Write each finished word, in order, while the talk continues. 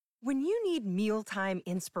When you need mealtime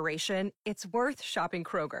inspiration, it's worth shopping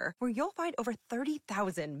Kroger, where you'll find over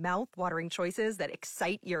 30,000 mouth-watering choices that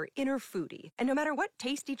excite your inner foodie. And no matter what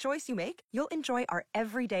tasty choice you make, you'll enjoy our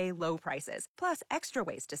everyday low prices, plus extra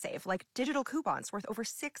ways to save, like digital coupons worth over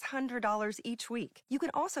 $600 each week. You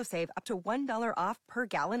can also save up to $1 off per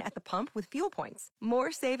gallon at the pump with fuel points.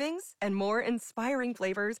 More savings and more inspiring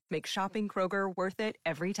flavors make shopping Kroger worth it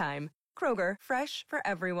every time. Kroger, fresh for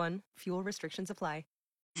everyone. Fuel restrictions apply.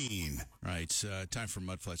 All right, time for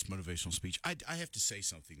Mudflat's motivational speech. I have to say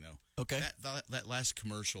something, though. Okay. That last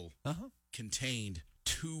commercial contained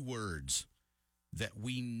two words that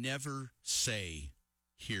we never say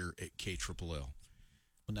here at KLLL. Well,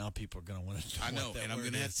 now people are going to want to know. I know, and I'm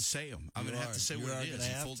going to have to say them. I'm going to have to say what it is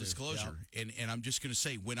in full disclosure. Yeah. And I'm just going to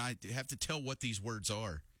say, when I have to tell what these words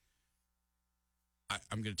are,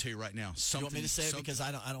 I'm going to tell you right now. You want me to say it because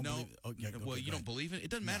I don't believe it? Oh, yeah, well, you don't believe it? It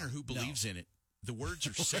doesn't matter who believes in it. The words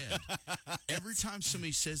are said. Every time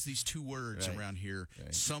somebody says these two words around here,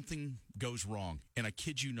 something goes wrong. And I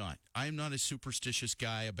kid you not. I am not a superstitious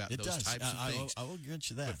guy about those types of things. I will grant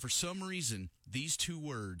you that. But for some reason, these two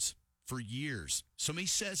words, for years, somebody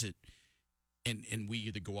says it, and we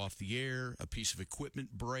either go off the air, a piece of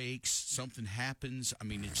equipment breaks, something happens. I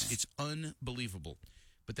mean, it's unbelievable.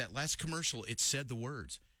 But that last commercial, it said the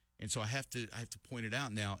words. And so I have to point it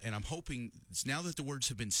out now. And I'm hoping, now that the words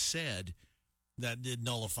have been said, that it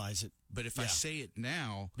nullifies it. But if I say it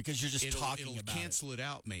now, because you're just talking it'll about cancel it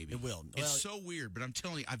out, maybe. It will. It's so weird, but I'm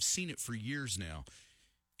telling you, I've seen it for years now.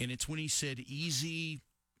 And it's when he said easy,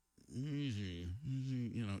 easy,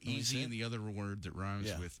 and the other word that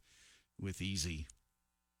rhymes with easy.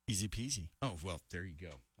 Easy peasy. Oh, well, there you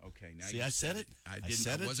go. Okay, now see, I said it. I didn't.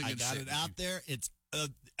 I got it out there. It's an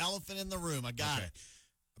elephant in the room. I got it.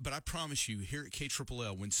 But I promise you, here at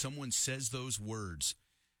KLLL, when someone says those words,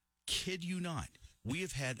 kid you not, we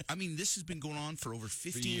have had, I mean, this has been going on for over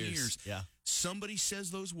 15 years. Yeah. Somebody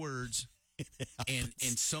says those words and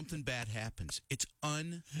something bad happens. It's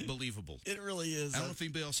unbelievable. It really is. I don't know if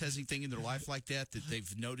anybody else has anything in their life like that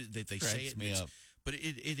they've noted that they say it. Me up. But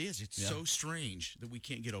it is. It's so strange that we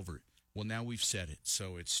can't get over it. Well, now we've said it.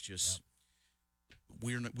 So it's just,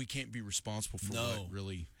 we can't be responsible for what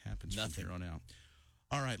really happens from here on out.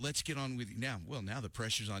 All right, let's get on with you now. Well, now the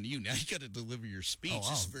pressure's on you. Now you got to deliver your speech.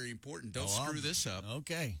 This is very important. Don't screw this up.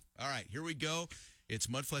 Okay. All right, here we go. It's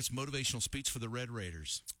Mudflat's motivational speech for the Red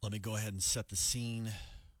Raiders. Let me go ahead and set the scene.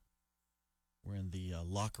 We're in the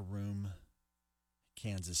locker room,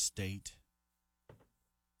 Kansas State.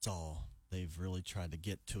 It's all they've really tried to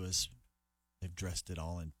get to us. They've dressed it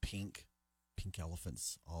all in pink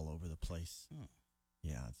elephants all over the place. Oh.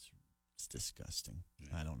 Yeah, it's disgusting. Yeah.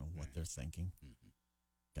 I don't know what they're thinking. Mm-hmm.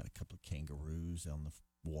 Got a couple of kangaroos on the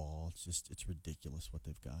wall. It's ridiculous what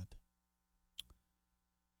they've got.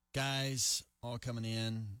 Guys all coming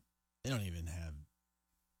in. They don't even have,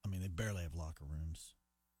 they barely have locker rooms.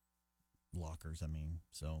 Lockers,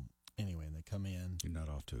 So, anyway, they come in. You're not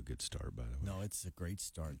off to a good start, by the way. No, it's a great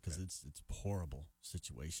start because it's a horrible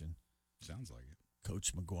situation. Sounds like it.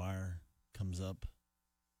 Coach McGuire comes up,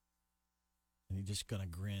 and he just kind of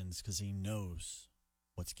grins because he knows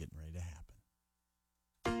what's getting ready to happen.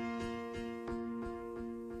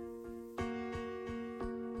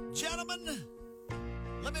 Gentlemen,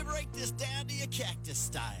 let me break this down to you cactus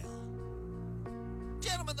style.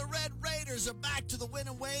 Gentlemen, the Red Raiders are back to the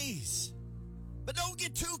winning ways. But don't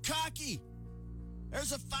get too cocky.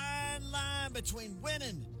 There's a fine line between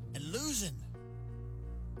winning and losing.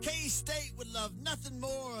 K-State would love nothing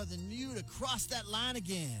more than you to cross that line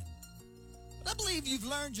again. But I believe you've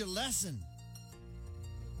learned your lesson.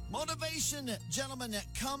 Motivation, gentlemen,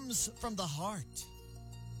 that comes from the heart.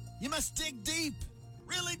 You must dig deep.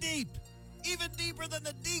 Really deep. Even deeper than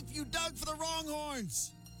the deep you dug for the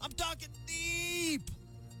Longhorns. I'm talking deep.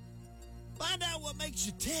 Find out what makes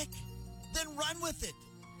you tick. Then run with it.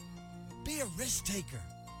 Be a risk taker.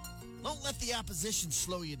 Don't let the opposition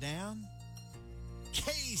slow you down.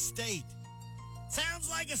 K-State. Sounds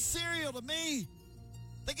like a cereal to me.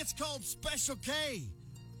 Think it's called Special K.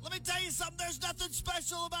 Let me tell you something. There's nothing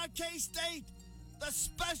special about K-State. The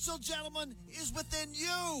special, gentlemen, is within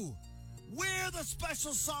you. We're the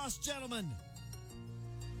special sauce, gentlemen.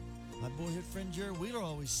 My boyhood friend Jerry Wheeler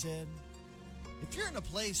always said, if you're in a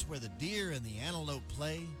place where the deer and the antelope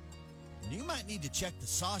play, you might need to check the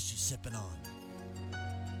sauce you're sipping on.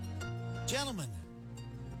 Gentlemen,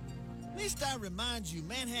 at least I remind you,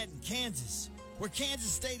 Manhattan, Kansas, where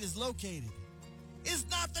Kansas State is located, is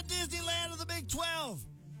not the Disneyland of the Big 12,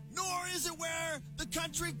 nor is it where the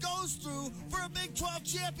country goes through for a Big 12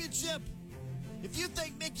 championship. If you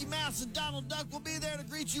think Mickey Mouse and Donald Duck will be there to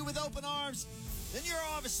greet you with open arms, then you're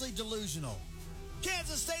obviously delusional.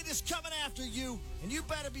 Kansas State is coming after you, and you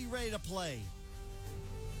better be ready to play.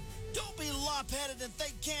 Don't be lop-headed and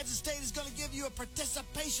think Kansas State is going to give you a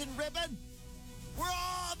participation ribbon. We're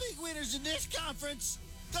all big winners in this conference,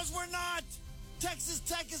 because we're not. Texas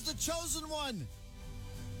Tech is the chosen one.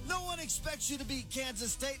 No one expects you to beat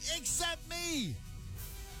Kansas State except me.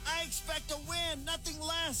 I expect a win, nothing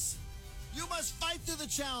less. You must fight through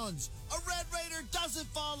the challenge. A Red Raider doesn't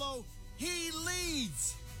follow, he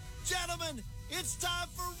leads. Gentlemen, it's time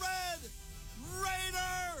for Red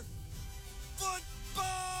Raider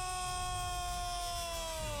football!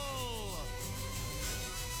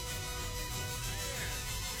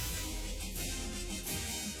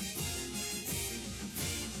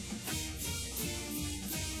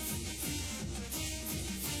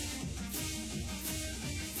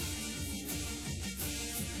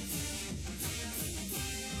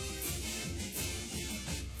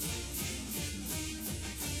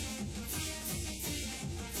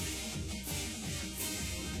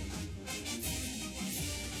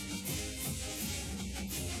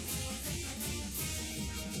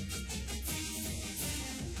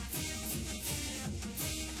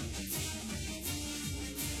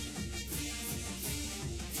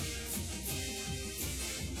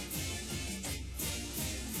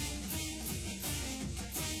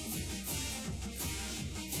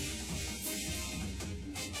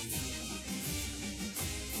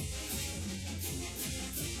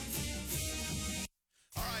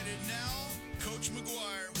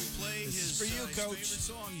 McGuire will play his for you, Coach. favorite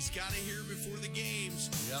song. He's got to hear it before the games.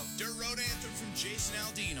 Yep. Dirt Road Anthem from Jason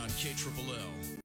Aldean on KLLL.